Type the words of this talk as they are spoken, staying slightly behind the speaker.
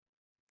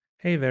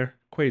Hey there,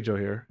 Quajo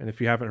here, and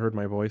if you haven't heard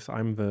my voice,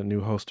 I'm the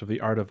new host of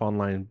The Art of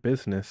Online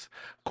Business.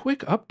 Quick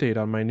update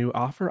on my new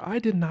offer. I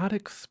did not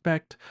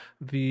expect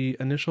the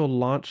initial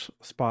launch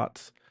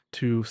spots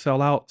to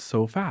sell out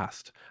so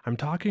fast. I'm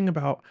talking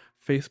about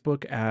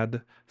Facebook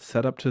ad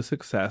setup to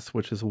success,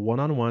 which is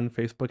one-on-one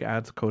Facebook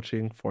ads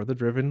coaching for the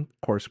driven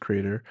course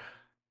creator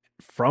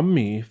from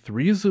me,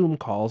 3 Zoom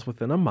calls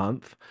within a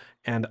month,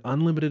 and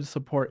unlimited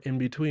support in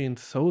between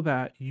so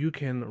that you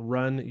can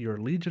run your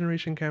lead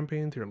generation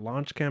campaigns, your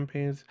launch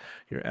campaigns,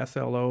 your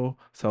SLO,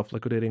 self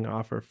liquidating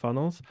offer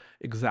funnels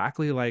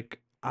exactly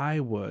like I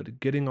would,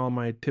 getting all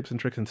my tips and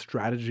tricks and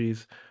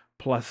strategies.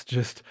 Plus,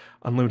 just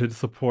unlimited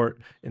support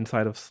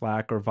inside of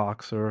Slack or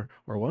Voxer,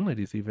 or one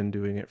lady's even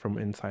doing it from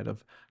inside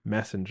of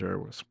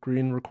Messenger,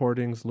 screen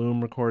recordings,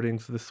 Loom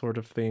recordings, this sort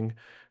of thing,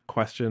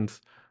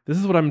 questions. This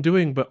is what I'm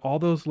doing, but all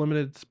those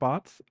limited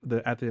spots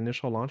at the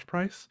initial launch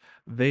price,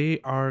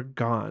 they are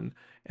gone.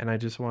 And I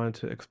just wanted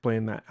to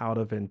explain that out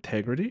of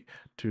integrity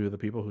to the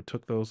people who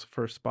took those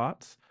first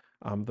spots.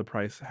 The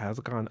price has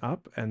gone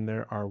up, and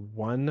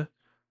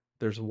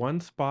there's one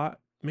spot,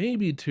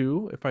 maybe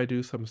two, if I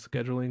do some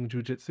scheduling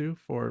jujitsu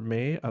for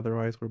May.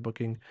 Otherwise, we're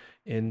booking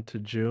into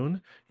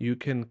June. You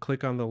can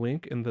click on the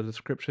link in the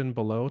description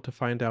below to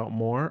find out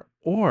more,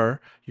 or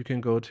you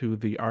can go to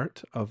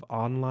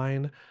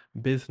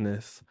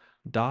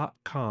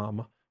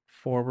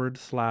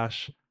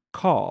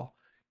theartofonlinebusiness.com/call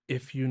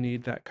if you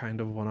need that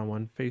kind of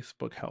one-on-one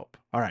Facebook help.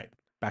 All right,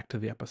 back to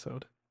the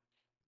episode.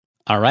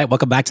 All right,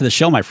 welcome back to the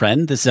show, my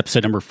friend. This is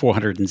episode number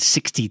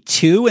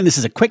 462, and this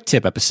is a quick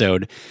tip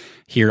episode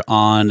here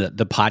on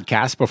the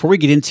podcast. Before we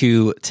get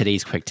into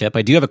today's quick tip,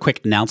 I do have a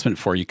quick announcement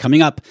for you.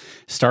 Coming up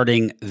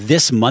starting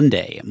this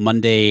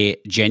Monday,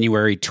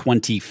 January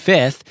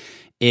 25th,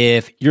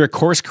 if you're a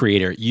course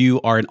creator, you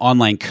are an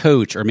online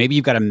coach, or maybe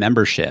you've got a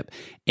membership,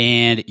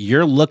 and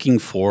you're looking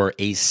for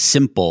a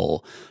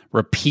simple,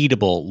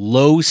 repeatable,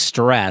 low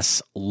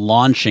stress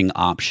launching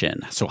option.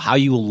 So how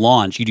you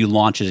do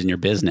launches in your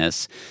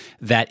business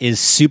that is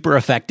super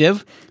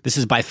effective. This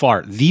is by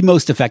far the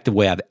most effective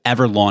way I've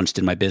ever launched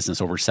in my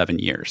business over 7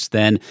 years.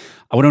 Then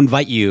I want to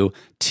invite you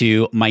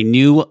to my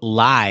new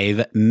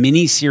live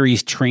mini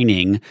series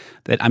training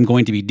that I'm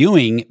going to be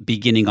doing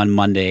beginning on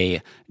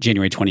Monday,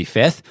 January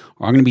 25th,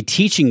 where I'm going to be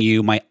teaching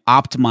you my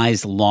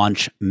optimized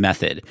launch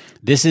method.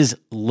 This is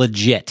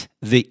legit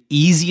the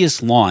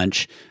easiest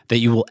launch that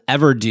you will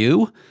ever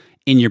do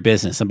in your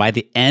business. And by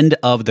the end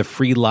of the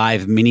free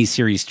live mini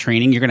series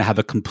training, you're going to have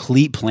a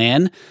complete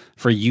plan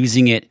for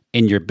using it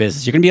in your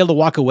business. You're going to be able to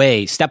walk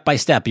away step by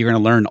step. You're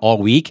going to learn all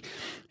week.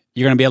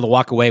 You're going to be able to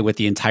walk away with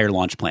the entire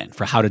launch plan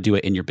for how to do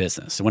it in your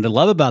business. And what I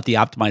love about the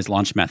optimized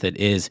launch method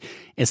is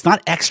it's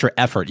not extra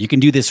effort. You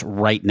can do this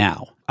right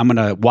now. I'm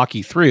going to walk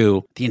you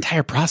through the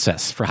entire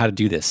process for how to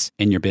do this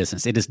in your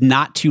business. It is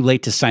not too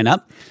late to sign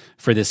up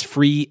for this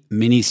free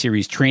mini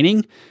series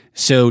training.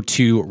 So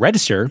to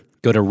register,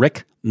 go to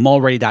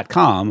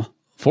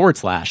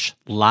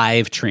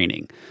rickmulready.com/live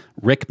training.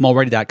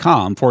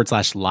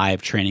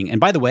 rickmulready.com/live training.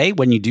 And by the way,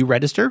 when you do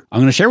register, I'm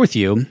going to share with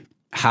you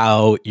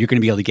how you're going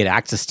to be able to get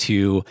access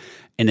to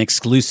an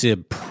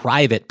exclusive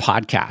private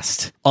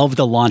podcast of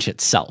the launch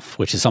itself,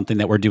 which is something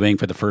that we're doing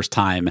for the first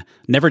time.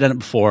 Never done it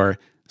before.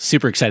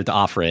 Super excited to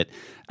offer it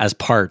as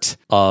part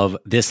of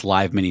this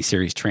live mini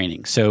series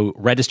training. So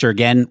register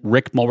again,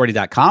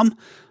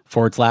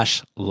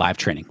 rickmulready.com/live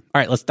training.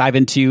 All right, let's dive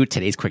into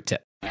today's quick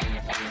tip.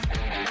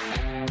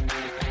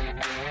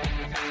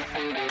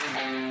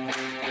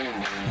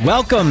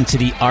 Welcome to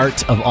the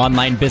Art of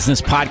Online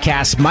Business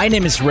podcast. My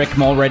name is Rick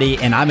Mulready,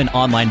 and I'm an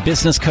online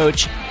business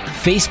coach,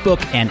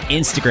 Facebook and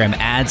Instagram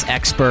ads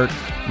expert,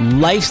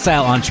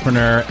 lifestyle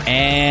entrepreneur,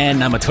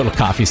 and I'm a total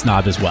coffee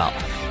snob as well.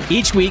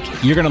 Each week,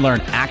 you're going to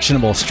learn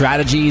actionable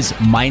strategies,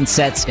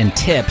 mindsets, and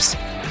tips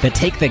that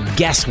take the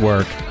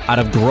guesswork out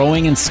of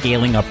growing and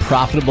scaling a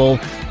profitable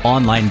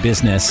online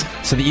business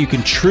so that you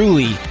can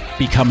truly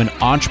become an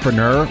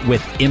entrepreneur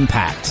with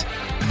impact.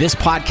 This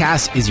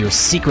podcast is your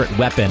secret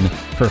weapon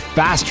for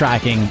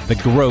fast-tracking the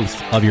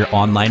growth of your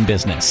online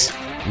business.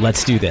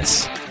 Let's do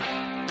this.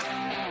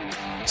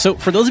 So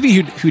for those of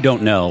you who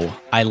don't know,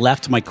 I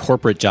left my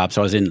corporate job.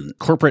 So I was in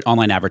corporate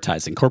online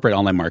advertising, corporate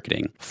online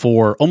marketing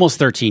for almost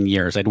 13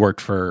 years. I'd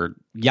worked for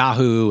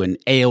Yahoo and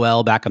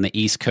AOL back on the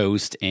East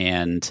Coast,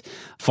 and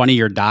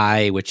Funny or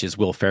Die, which is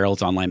Will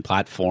Ferrell's online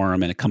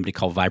platform, and a company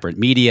called Vibrant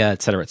Media,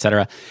 et cetera, et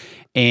cetera.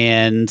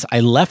 And I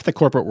left the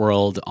corporate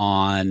world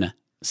on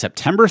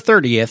September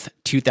 30th,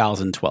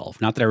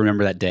 2012. Not that I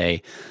remember that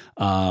day.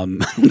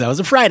 That was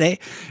a Friday.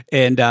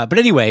 But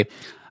anyway,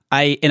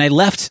 I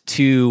left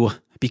to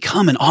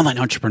become an online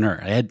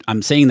entrepreneur.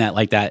 I'm saying that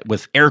like that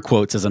with air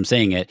quotes as I'm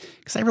saying it,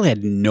 because I really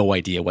had no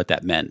idea what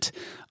that meant.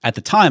 at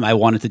the time, I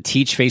wanted to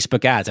teach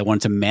Facebook ads. I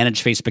wanted to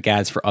manage Facebook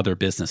ads for other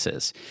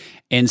businesses.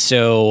 And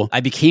so I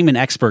became an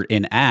expert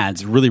in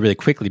ads really, really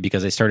quickly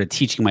because I started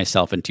teaching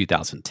myself in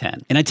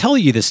 2010. And I tell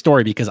you this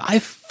story because I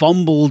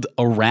fumbled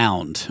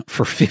around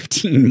for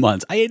 15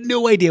 months. I had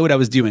no idea what I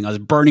was doing. I was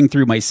burning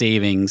through my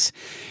savings.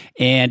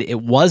 And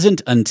it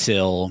wasn't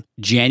until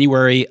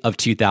January of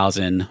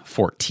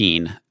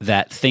 2014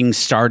 that things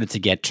started to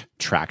get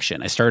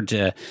traction. I started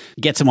to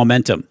get some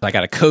momentum. I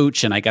got a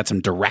coach and I got some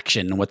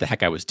direction in what the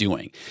heck I was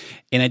doing.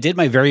 And I did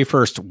my very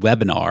first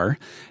webinar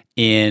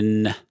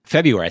in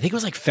February. I think it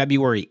was like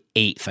February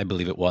 8th, I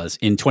believe it was,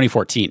 in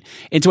 2014.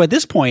 And so at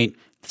this point,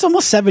 it's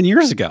almost 7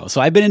 years ago.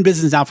 So I've been in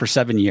business now for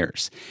 7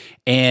 years.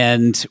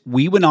 And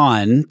we went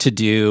on to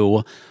do,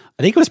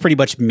 I think it was pretty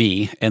much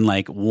me and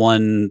like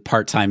one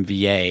part-time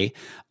VA.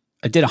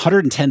 I did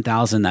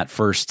 110,000 that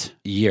first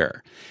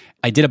year.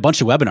 I did a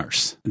bunch of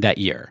webinars that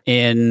year.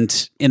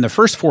 And in the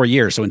first 4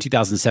 years, so in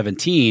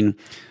 2017,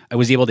 I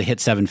was able to hit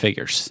 7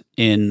 figures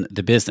in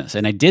the business.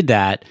 And I did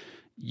that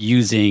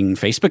using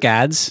Facebook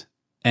ads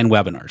and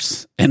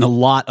webinars and a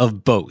lot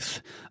of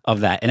both of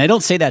that. And I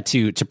don't say that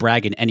to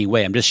brag in any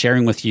way. I'm just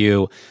sharing with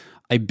you,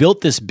 I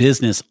built this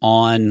business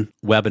on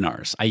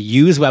webinars. I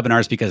use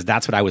webinars because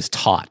that's what I was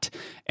taught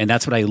and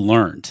that's what I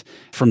learned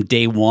from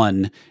day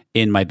one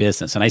in my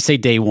business. And I say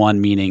day one,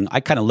 meaning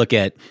I kind of look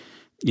at,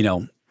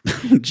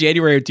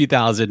 January of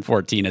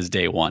 2014 as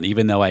day one,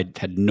 even though I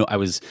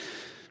was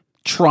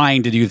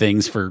trying to do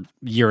things for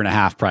a year and a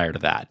half prior to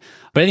that.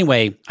 But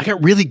anyway, I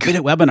got really good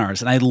at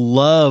webinars and I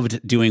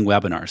loved doing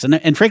webinars.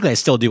 And frankly, I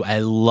still do. I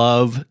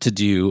love to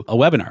do a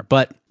webinar.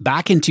 But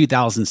back in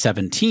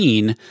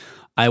 2017,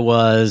 I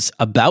was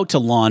about to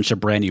launch a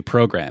brand new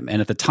program.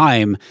 And at the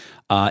time,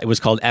 it was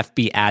called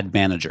FB Ad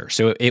Manager.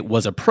 So it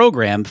was a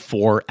program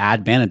for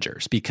ad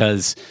managers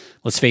because,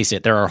 let's face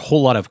it, there are a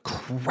whole lot of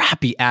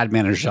crappy ad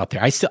managers out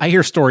there. I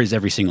hear stories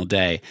every single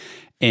day.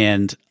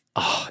 And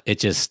it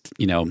just,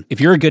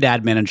 if you're a good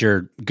ad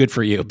manager, good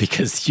for you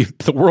because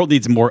the world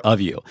needs more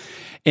of you.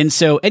 And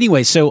so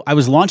anyway, so I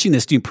was launching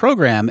this new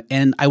program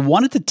and I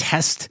wanted to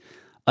test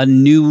a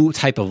new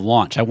type of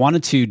launch. I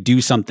wanted to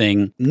do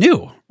something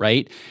new,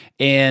 right?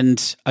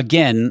 And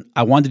again,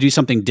 I wanted to do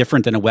something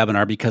different than a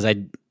webinar because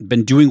I'd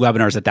been doing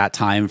webinars at that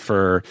time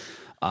for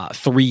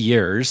 3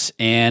 years,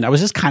 and I was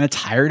just kind of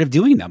tired of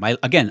doing them.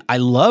 I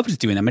loved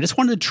doing them. I just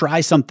wanted to try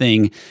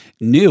something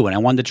new, and I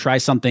wanted to try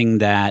something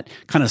that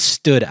kind of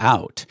stood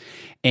out.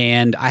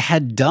 And I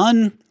had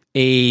done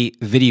a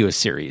video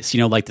series,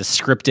 like the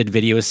scripted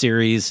video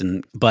series,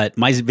 but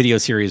my video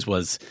series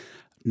was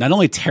not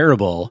only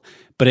terrible,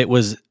 but it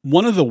was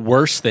one of the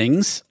worst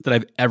things that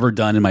I've ever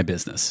done in my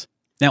business.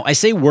 Now, I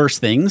say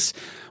worst things.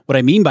 What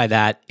I mean by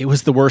that, it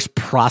was the worst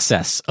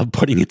process of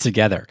putting it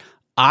together.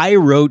 I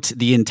wrote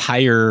the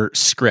entire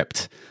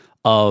script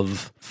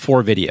of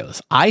 4 videos.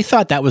 I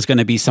thought that was going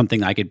to be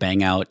something I could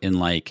bang out in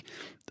like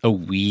a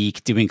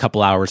week, doing a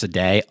couple hours a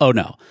day. Oh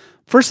no.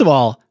 First of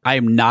all, I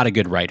am not a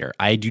good writer.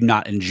 I do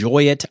not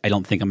enjoy it. I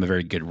don't think I'm a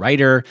very good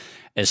writer,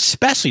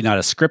 especially not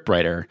a script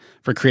writer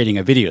for creating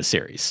a video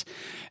series.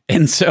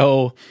 And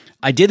so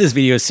I did this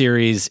video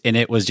series and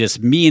it was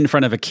just me in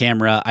front of a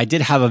camera. I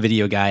did have a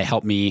video guy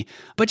help me,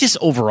 but just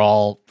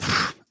overall,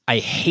 I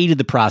hated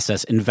the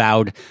process and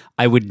vowed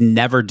I would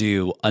never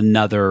do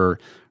another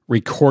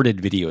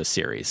recorded video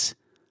series.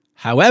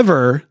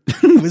 However,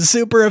 it was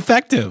super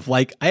effective.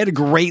 Like I had a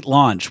great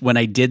launch when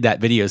I did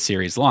that video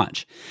series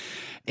launch.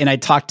 And I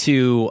talked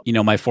to,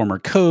 my former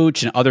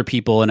coach and other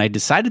people, and I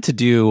decided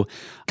to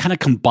kind of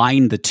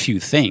combine the two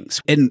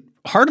things. And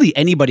hardly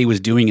anybody was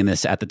doing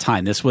this at the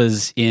time. This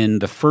was in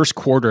the first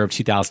quarter of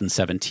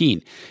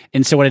 2017.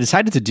 And so what I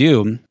decided to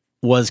do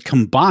was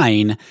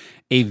combine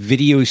a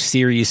video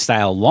series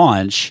style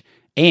launch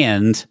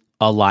and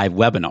a live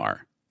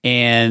webinar.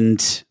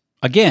 And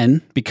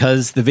again,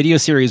 because the video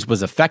series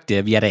was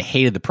effective, yet I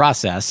hated the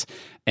process,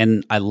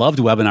 and I loved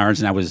webinars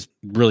and I was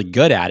really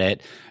good at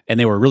it and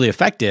they were really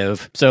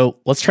effective. So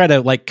let's try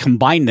to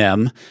combine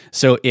them.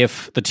 So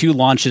if the 2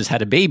 launches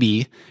had a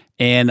baby,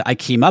 and I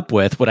came up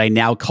with what I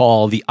now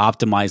call the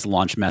optimized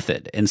launch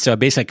method. And so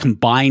basically I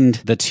combined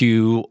the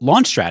 2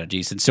 launch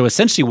strategies. And so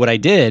essentially what I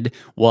did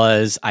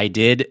was I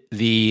did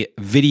the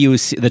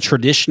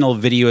traditional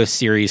video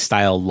series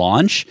style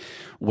launch,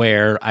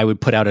 where I would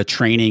put out a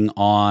training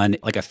on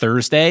like a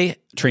Thursday,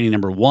 training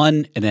number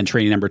 1, and then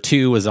training number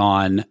 2 was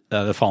on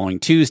the following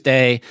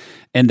Tuesday,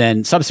 and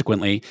then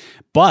subsequently.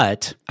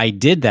 But I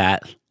did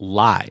that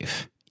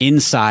live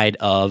inside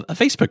of a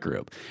Facebook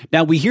group.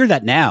 Now we hear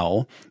that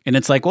now and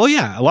it's like, well,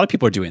 yeah, a lot of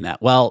people are doing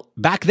that. Well,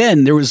 back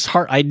then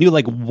I knew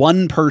like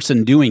one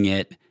person doing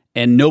it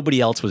and nobody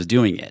else was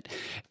doing it.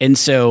 And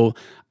so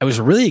I was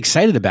really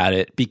excited about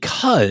it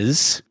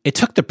because it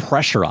took the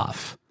pressure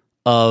off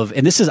of,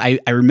 and I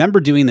remember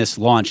doing this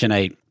launch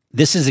and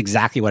this is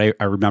exactly what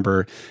I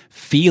remember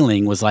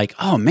feeling was like,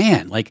 oh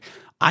man, like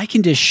I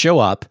can just show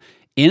up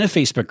in a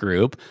Facebook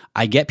group.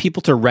 I get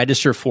people to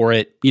register for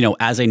it,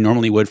 as I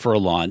normally would for a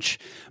launch,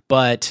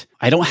 but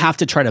I don't have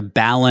to try to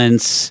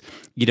balance,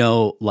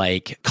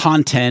 like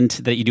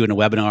content that you do in a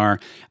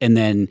webinar, and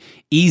then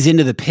ease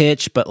into the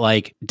pitch, but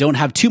like don't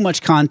have too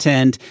much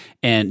content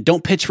and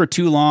don't pitch for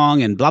too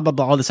long and blah, blah,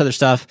 blah, all this other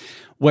stuff,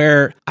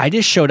 where I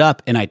just showed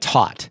up and I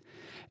taught.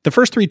 The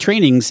first 3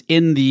 trainings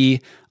in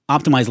the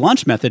optimized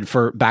launch method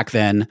for back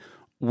then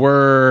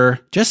were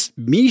just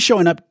me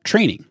showing up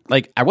training.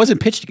 Like I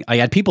wasn't pitching. I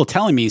had people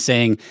telling me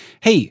saying,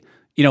 hey,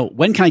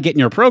 when can I get in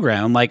your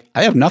program? I'm like,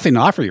 I have nothing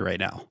to offer you right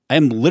now. I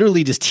am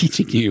literally just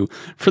teaching you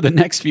for the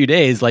next few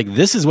days. Like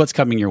this is what's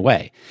coming your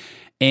way.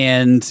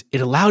 And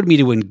it allowed me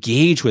to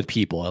engage with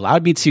people. It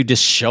allowed me to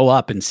just show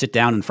up and sit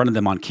down in front of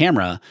them on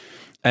camera.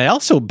 I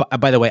also,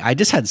 by the way, I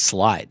just had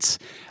slides.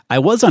 I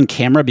was on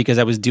camera because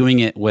I was doing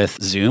it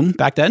with Zoom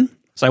back then.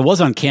 So I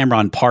was on camera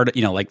on part,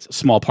 like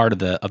small part of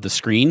the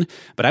screen,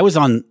 but I was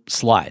on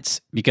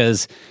slides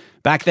because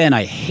back then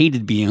I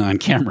hated being on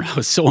camera. I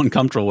was so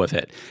uncomfortable with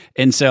it.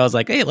 And so I was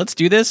like, hey, let's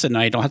do this. And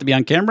I don't have to be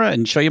on camera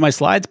and show you my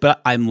slides,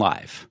 but I'm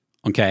live.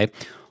 Okay.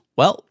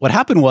 Well, what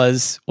happened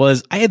was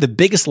I had the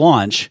biggest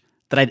launch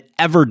that I'd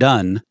ever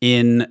done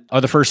in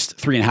the first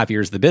 3.5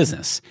 years of the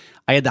business.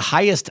 I had the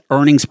highest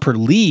earnings per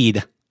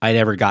lead I'd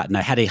ever gotten.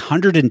 I had a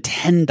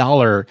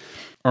 $110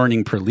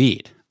 earning per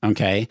lead.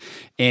 Okay.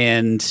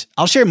 And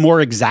I'll share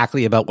more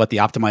exactly about what the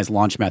optimized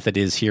launch method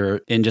is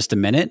here in just a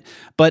minute.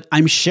 But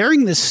I'm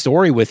sharing this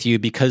story with you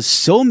because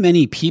so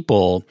many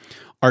people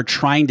are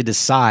trying to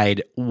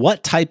decide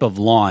what type of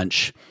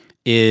launch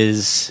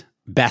is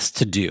best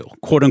to do,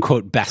 quote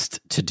unquote, best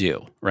to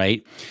do,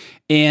 right?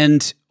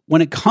 And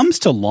when it comes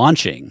to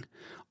launching,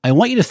 I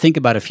want you to think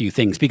about a few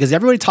things because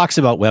everybody talks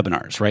about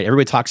webinars, right?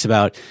 Everybody talks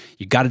about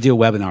you got to do a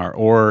webinar,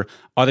 or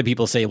other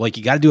people say, like,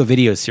 you got to do a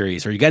video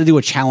series, or you got to do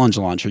a challenge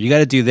launch, or you got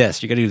to do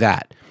this, you got to do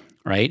that,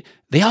 right?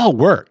 They all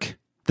work.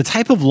 The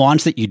type of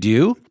launch that you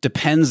do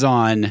depends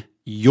on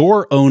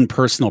your own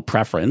personal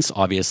preference,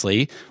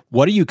 obviously.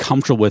 What are you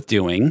comfortable with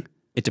doing?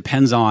 It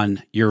depends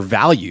on your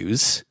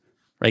values,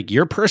 right?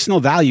 Your personal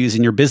values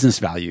and your business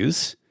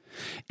values,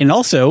 and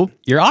also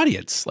your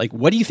audience. Like,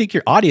 what do you think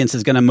your audience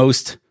is going to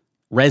most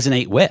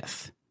resonate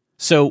with?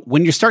 So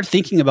when you start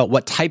thinking about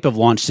what type of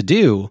launch to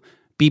do,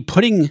 be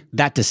putting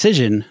that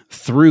decision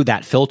through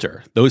that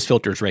filter, those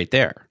filters right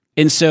there.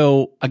 And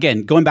so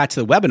again, going back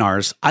to the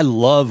webinars, I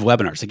love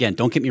webinars. Again,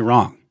 don't get me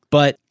wrong.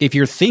 But if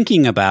you're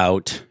thinking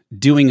about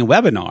doing a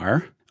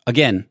webinar,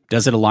 again,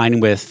 does it align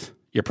with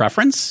your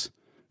preference?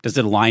 Does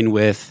it align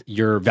with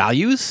your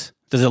values?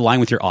 Does it align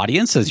with your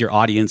audience? Does your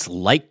audience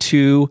like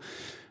to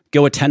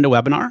go attend a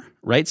webinar,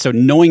 right? So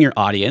knowing your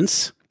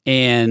audience,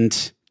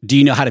 and do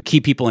you know how to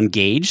keep people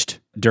engaged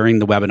during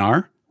the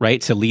webinar,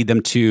 right? To lead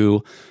them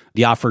to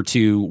the offer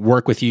to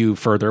work with you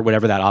further,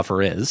 whatever that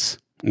offer is,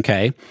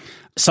 okay?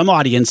 Some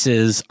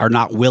audiences are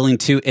not willing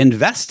to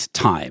invest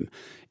time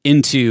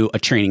into a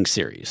training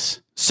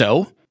series.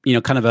 So,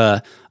 kind of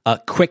a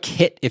quick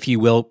hit, if you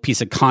will,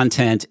 piece of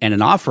content and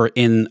an offer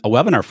in a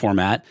webinar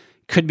format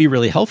could be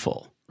really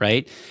helpful,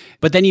 right?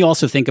 But then you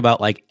also think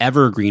about like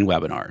evergreen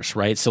webinars,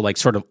 right? So like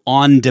sort of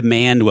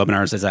on-demand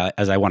webinars,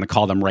 as I want to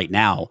call them right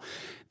now.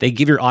 They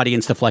give your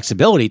audience the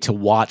flexibility to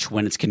watch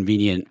when it's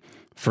convenient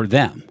for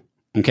them.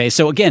 Okay.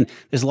 So again,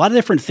 there's a lot of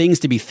different things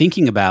to be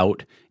thinking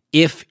about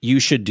if you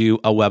should do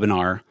a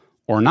webinar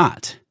or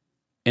not.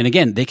 And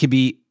again, they could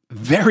be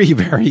very,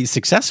 very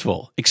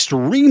successful,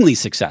 extremely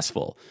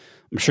successful.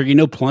 I'm sure you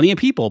know plenty of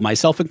people,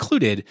 myself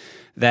included,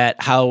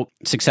 that how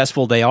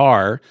successful they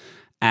are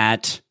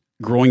at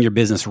growing your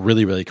business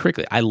really, really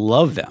quickly. I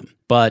love them.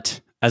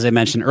 But as I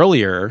mentioned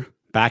earlier,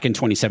 back in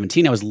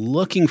 2017, I was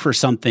looking for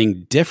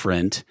something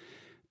different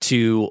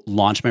to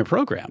launch my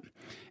program.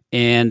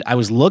 And I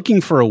was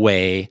looking for a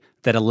way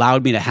that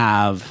allowed me to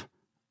have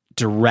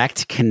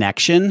direct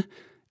connection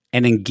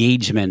and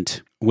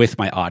engagement with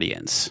my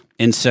audience.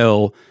 And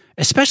so,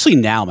 especially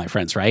now, my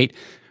friends, right?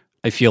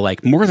 I feel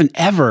like more than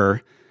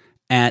ever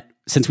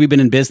since we've been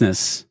in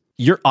business,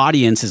 your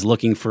audience is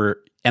looking for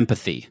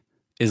empathy,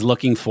 is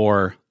looking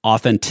for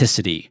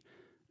authenticity,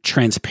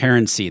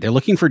 transparency. They're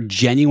looking for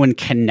genuine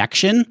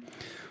connection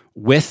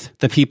with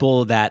the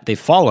people that they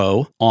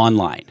follow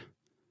online.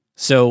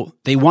 So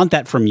they want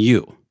that from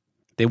you.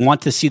 They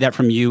want to see that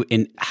from you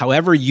in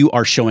however you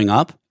are showing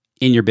up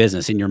in your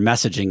business, in your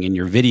messaging, in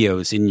your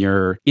videos, in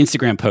your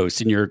Instagram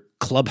posts, in your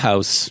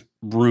Clubhouse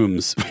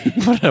rooms,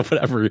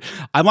 whatever.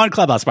 I'm on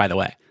Clubhouse, by the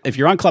way. If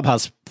you're on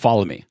Clubhouse,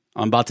 follow me.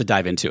 I'm about to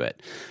dive into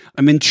it.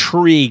 I'm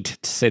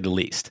intrigued, to say the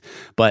least.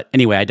 But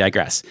anyway, I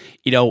digress.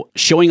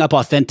 Showing up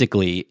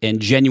authentically and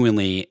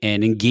genuinely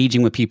and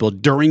engaging with people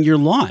during your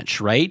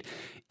launch, right?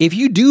 If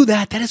you do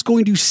that, that is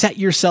going to set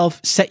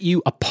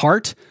you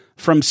apart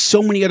from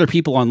so many other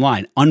people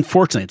online.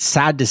 Unfortunately, it's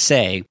sad to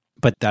say,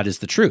 but that is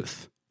the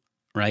truth,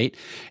 right?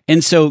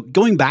 And so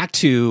going back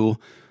to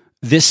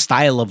this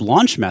style of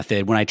launch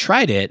method, when I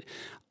tried it,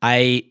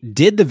 I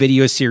did the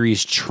video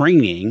series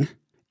training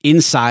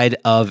inside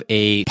of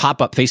a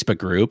pop-up Facebook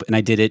group, and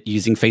I did it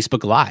using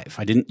Facebook Live.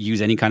 I didn't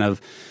use any kind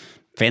of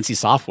fancy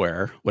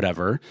software,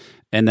 whatever.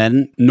 And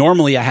then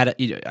normally I had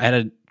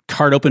a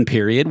cart open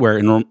period where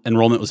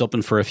enrollment was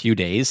open for a few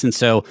days. And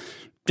so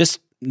just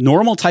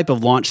normal type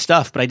of launch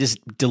stuff, but I just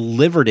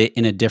delivered it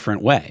in a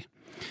different way.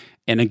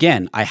 And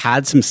again, I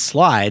had some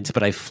slides,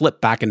 but I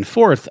flipped back and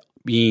forth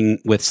being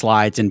with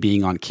slides and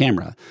being on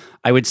camera.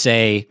 I would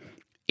say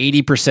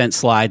 80%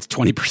 slides,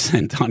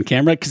 20% on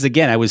camera. Because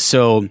again,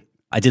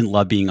 I didn't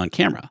love being on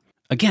camera.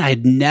 Again, I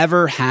had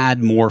never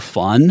had more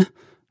fun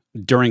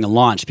during a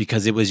launch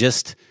because it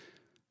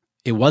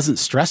wasn't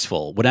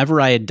stressful. Whenever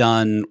I had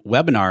done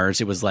webinars,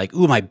 it was like,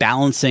 ooh, am I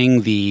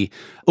balancing you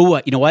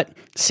know what?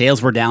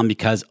 Sales were down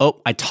because,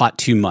 I taught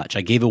too much.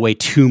 I gave away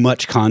too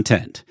much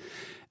content.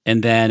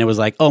 And then it was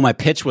like, my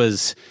pitch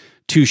was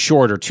too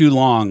short or too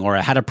long, or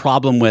I had a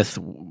problem with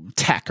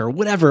tech or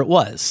whatever it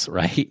was,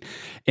 right?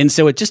 And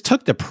so it just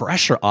took the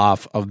pressure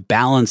off of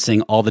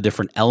balancing all the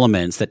different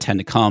elements that tend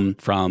to come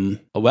from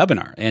a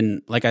webinar.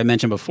 And like I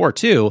mentioned before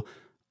too,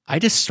 I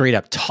just straight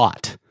up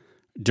taught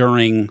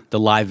during the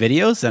live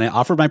videos, and I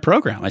offered my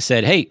program. I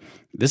said, hey,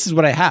 this is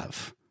what I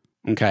have.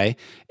 Okay.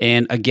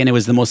 And again, it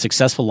was the most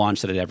successful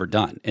launch that I'd ever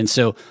done. And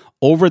so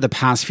over the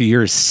past few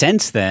years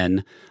since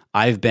then,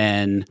 I've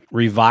been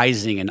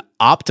revising and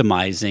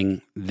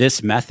optimizing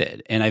this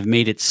method, and I've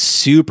made it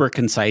super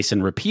concise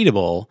and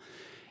repeatable.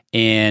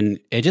 And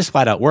it just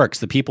flat out works.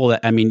 The people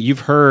you've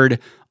heard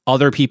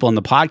other people in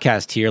the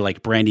podcast here,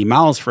 like Brandy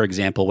Miles, for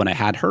example, when I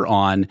had her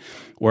on,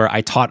 where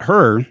I taught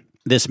her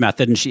this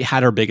method, and she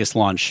had her biggest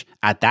launch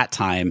at that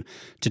time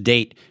to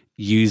date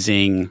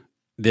using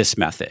this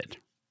method,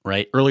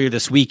 right? Earlier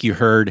this week, you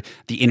heard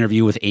the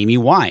interview with Amy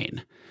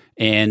Wine,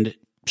 and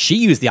she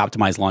used the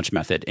optimized launch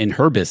method in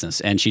her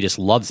business, and she just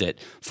loves it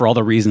for all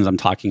the reasons I'm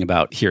talking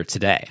about here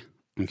today.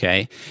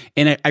 Okay.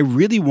 And I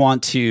really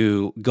want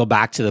to go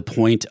back to the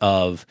point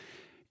of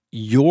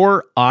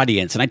your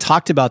audience. And I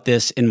talked about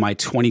this in my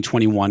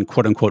 2021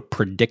 quote unquote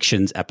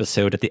predictions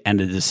episode at the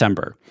end of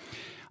December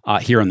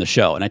here on the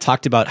show. And I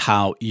talked about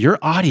how your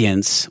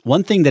audience,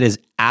 one thing that is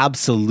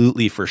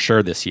absolutely for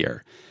sure this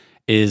year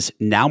is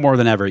now more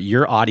than ever,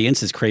 your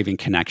audience is craving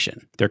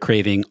connection. They're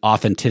craving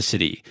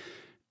authenticity,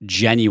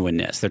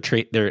 genuineness.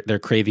 They're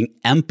craving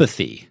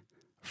empathy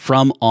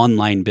from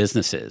online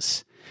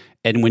businesses.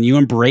 And when you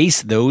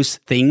embrace those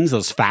things,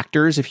 those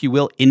factors, if you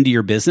will, into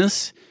your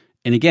business,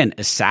 and again,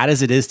 as sad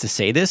as it is to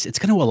say this, it's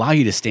going to allow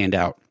you to stand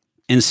out.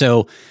 And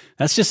so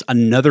that's just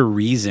another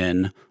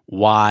reason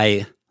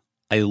why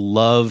I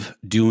love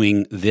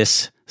doing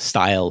this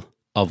style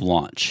of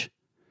launch.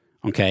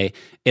 Okay.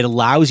 It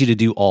allows you to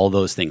do all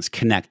those things,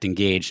 connect,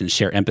 engage, and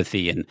share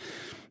empathy and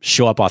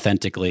show up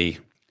authentically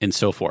and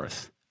so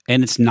forth.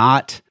 And it's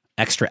not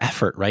extra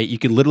effort, right? You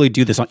can literally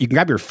do this. You can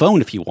grab your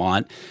phone if you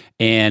want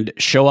and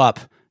show up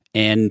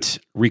and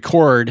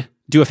record,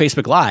 do a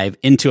Facebook Live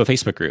into a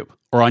Facebook group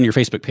or on your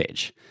Facebook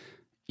page.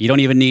 You don't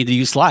even need to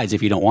use slides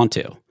if you don't want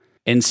to.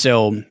 And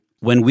so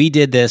when we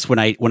did this, when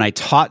I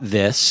taught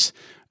this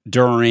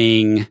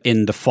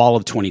in the fall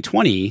of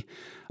 2020,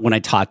 when I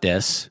taught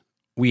this,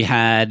 we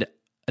had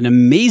an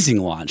amazing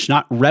launch.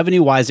 Not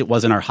revenue-wise, it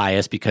wasn't our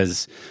highest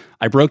because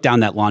I broke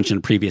down that launch in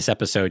a previous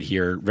episode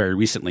here very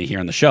recently here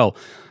on the show.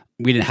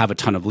 We didn't have a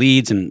ton of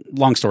leads, and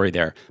long story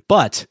there.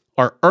 But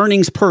our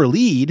earnings per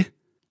lead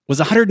was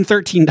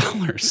 $113.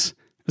 It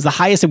was the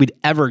highest that we'd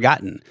ever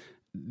gotten.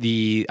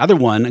 The other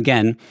one,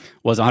 again,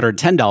 was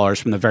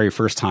 $110 from the very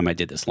first time I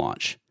did this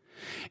launch.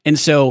 And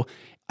so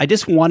I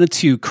just wanted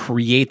to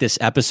create this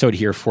episode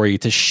here for you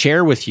to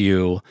share with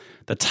you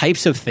the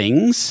types of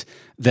things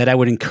that I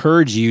would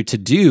encourage you to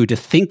do, to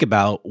think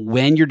about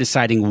when you're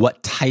deciding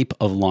what type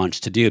of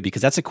launch to do,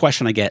 because that's a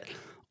question I get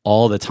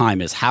all the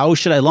time is, how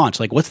should I launch?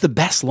 Like, what's the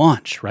best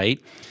launch, right?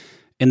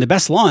 And the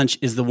best launch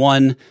is the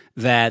one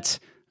that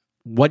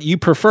what you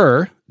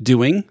prefer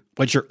doing,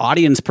 what your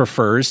audience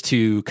prefers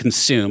to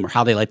consume or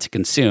how they like to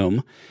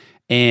consume,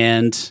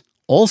 and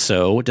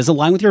also does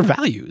align with your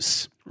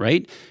values,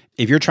 right?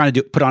 If you're trying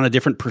to put on a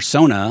different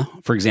persona,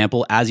 for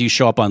example, as you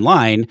show up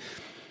online,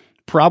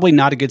 probably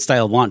not a good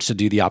style of launch to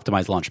do the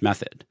optimized launch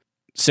method.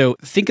 So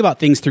think about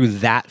things through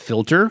that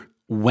filter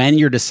when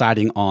you're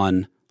deciding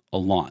on a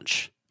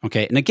launch.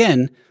 Okay. And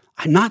again,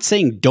 I'm not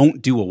saying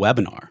don't do a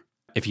webinar.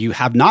 If you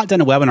have not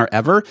done a webinar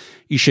ever,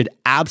 you should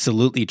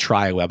absolutely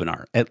try a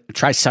webinar.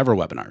 Try several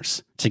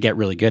webinars to get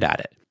really good at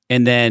it.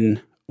 And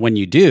then when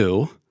you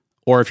do,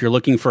 or if you're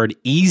looking for an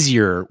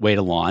easier way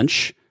to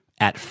launch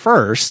at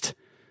first,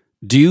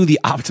 do the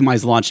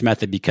optimized launch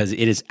method because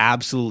it is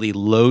absolutely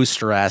low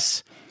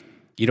stress.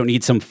 You don't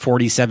need some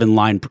 47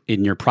 line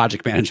in your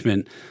project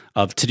management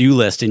of to-do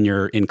list in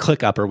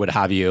ClickUp or what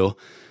have you.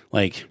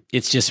 Like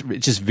it's just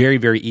very,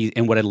 very easy.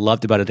 And what I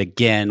loved about it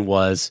again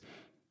was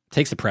it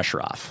takes the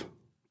pressure off.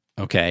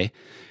 Okay.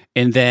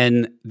 And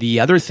then the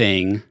other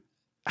thing,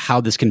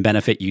 how this can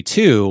benefit you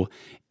too,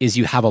 is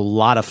you have a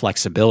lot of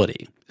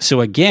flexibility.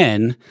 So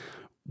again,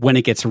 when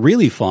it gets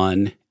really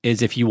fun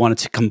is if you wanted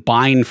to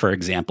combine, for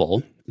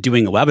example,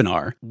 doing a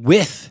webinar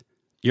with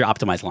your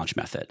optimized launch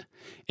method.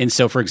 And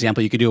so, for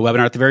example, you could do a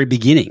webinar at the very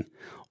beginning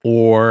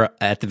or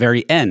at the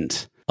very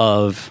end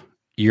of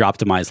your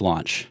optimized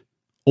launch.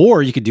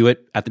 Or you could do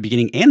it at the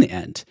beginning and the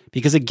end.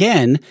 Because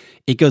again,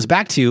 it goes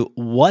back to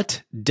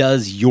what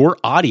does your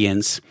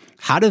audience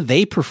How do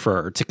they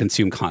prefer to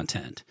consume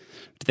content?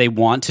 Do they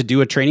want to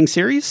do a training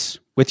series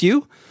with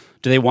you?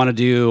 Do they want to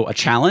do a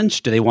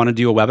challenge? Do they want to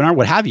do a webinar?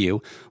 What have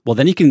you? Well,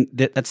 then you can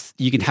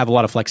have a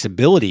lot of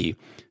flexibility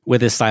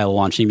with this style of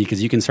launching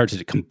because you can start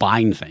to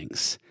combine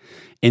things.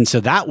 And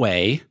so that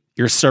way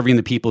you're serving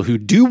the people who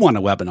do want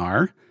a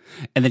webinar.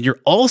 And then you're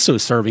also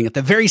serving at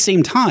the very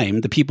same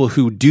time the people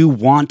who do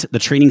want the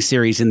training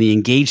series and the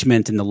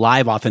engagement and the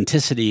live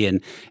authenticity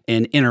and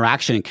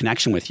interaction and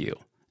connection with you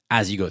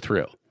as you go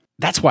through.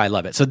 That's why I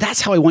love it. So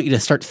that's how I want you to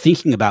start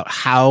thinking about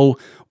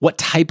what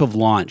type of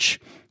launch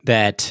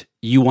that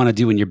you want to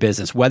do in your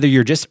business, whether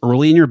you're just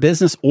early in your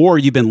business or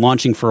you've been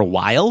launching for a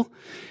while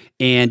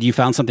and you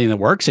found something that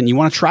works and you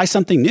want to try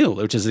something new,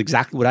 which is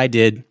exactly what I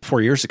did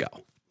 4 years ago.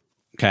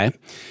 Okay.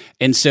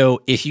 And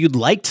so if you'd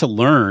like to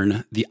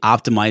learn the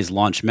optimized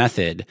launch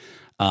method,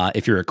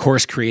 if you're a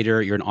course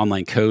creator, you're an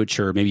online coach,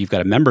 or maybe you've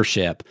got a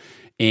membership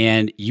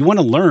and you want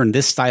to learn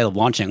this style of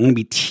launching, I'm going to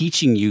be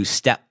teaching you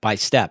step by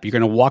step. You're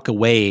going to walk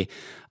away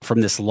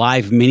from this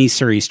live mini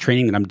series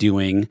training that I'm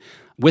doing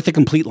with a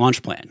complete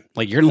launch plan.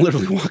 Like you're going to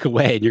literally walk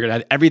away and you're going to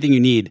have everything you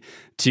need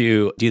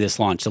to do this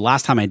launch. The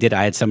last time I did,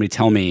 I had somebody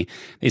tell me,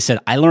 they said,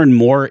 I learned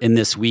more in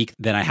this week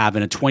than I have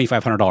in a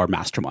 $2,500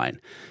 mastermind.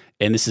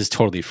 And this is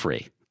totally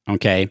free.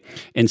 Okay.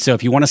 And so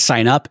if you want to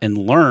sign up and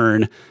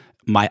learn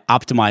my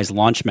optimized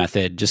launch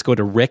method, just go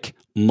to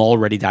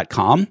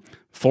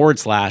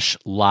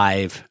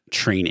rickmulready.com/live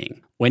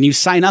training. When you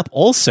sign up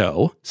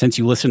also, since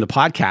you listen to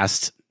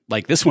podcasts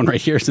like this one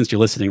right here, since you're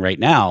listening right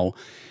now,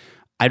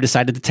 I've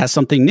decided to test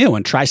something new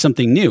and try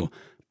something new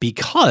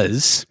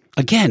because,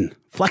 again,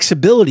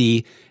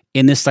 flexibility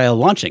in this style of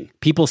launching.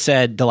 People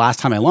said the last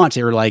time I launched,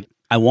 they were like,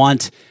 I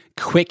want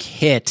quick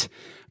hit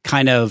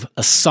kind of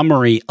a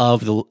summary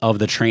of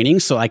the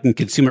training so I can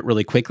consume it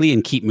really quickly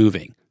and keep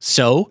moving.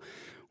 So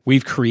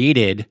we've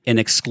created an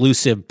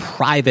exclusive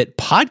private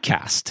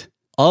podcast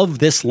of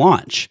this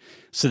launch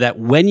so that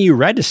when you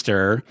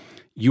register,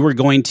 you are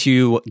going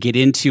to get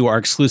into our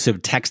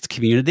exclusive text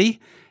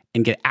community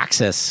and get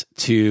access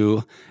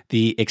to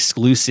the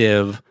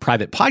exclusive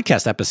private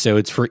podcast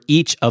episodes for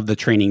each of the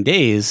training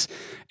days.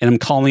 And I'm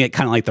calling it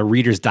kind of like the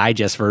Reader's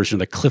Digest version,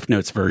 the Cliff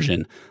Notes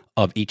version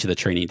of each of the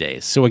training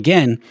days. So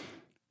again,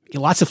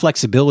 lots of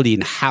flexibility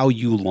in how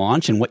you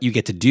launch and what you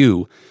get to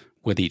do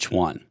with each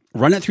one.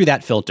 Run it through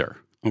that filter,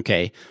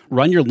 okay?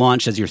 Run your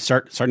launch as you're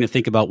starting to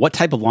think about what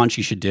type of launch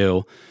you should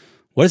do.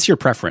 What is your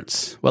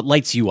preference? What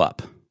lights you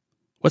up?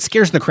 What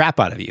scares the crap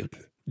out of you?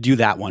 Do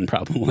that one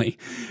probably.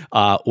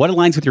 What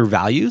aligns with your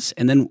values?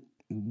 And then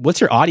what's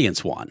your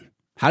audience want?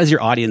 How does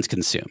your audience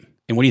consume?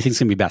 And what do you think is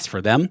going to be best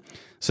for them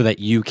so that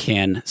you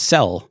can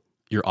sell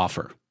your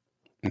offer?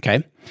 Okay.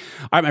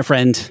 All right, my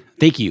friend.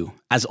 Thank you,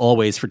 as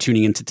always, for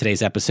tuning into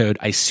today's episode.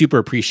 I super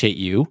appreciate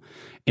you.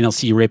 And I'll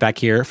see you right back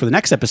here for the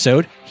next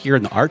episode here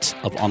in the Art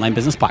of Online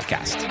Business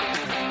podcast.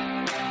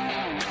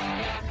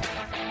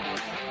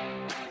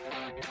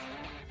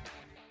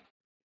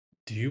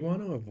 Do you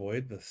want to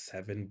avoid the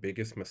 7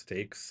 biggest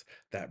mistakes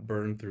that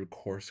burn through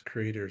course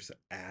creators'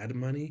 ad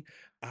money?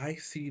 I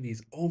see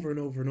these over and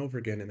over and over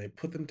again, and I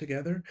put them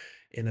together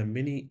in a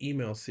mini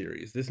email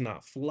series. This is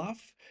not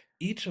fluff.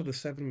 Each of the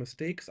 7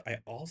 mistakes, I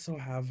also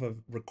have a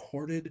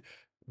recorded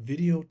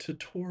video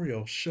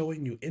tutorial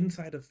showing you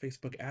inside of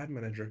Facebook Ad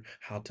Manager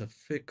how to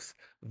fix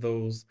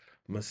those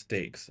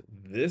mistakes.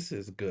 This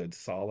is good,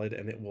 solid,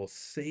 and it will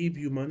save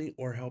you money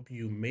or help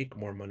you make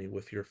more money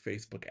with your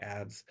Facebook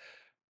ads.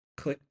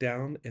 Click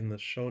down in the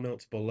show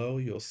notes below.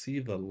 You'll see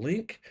the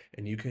link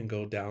and you can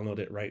go download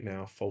it right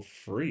now for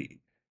free.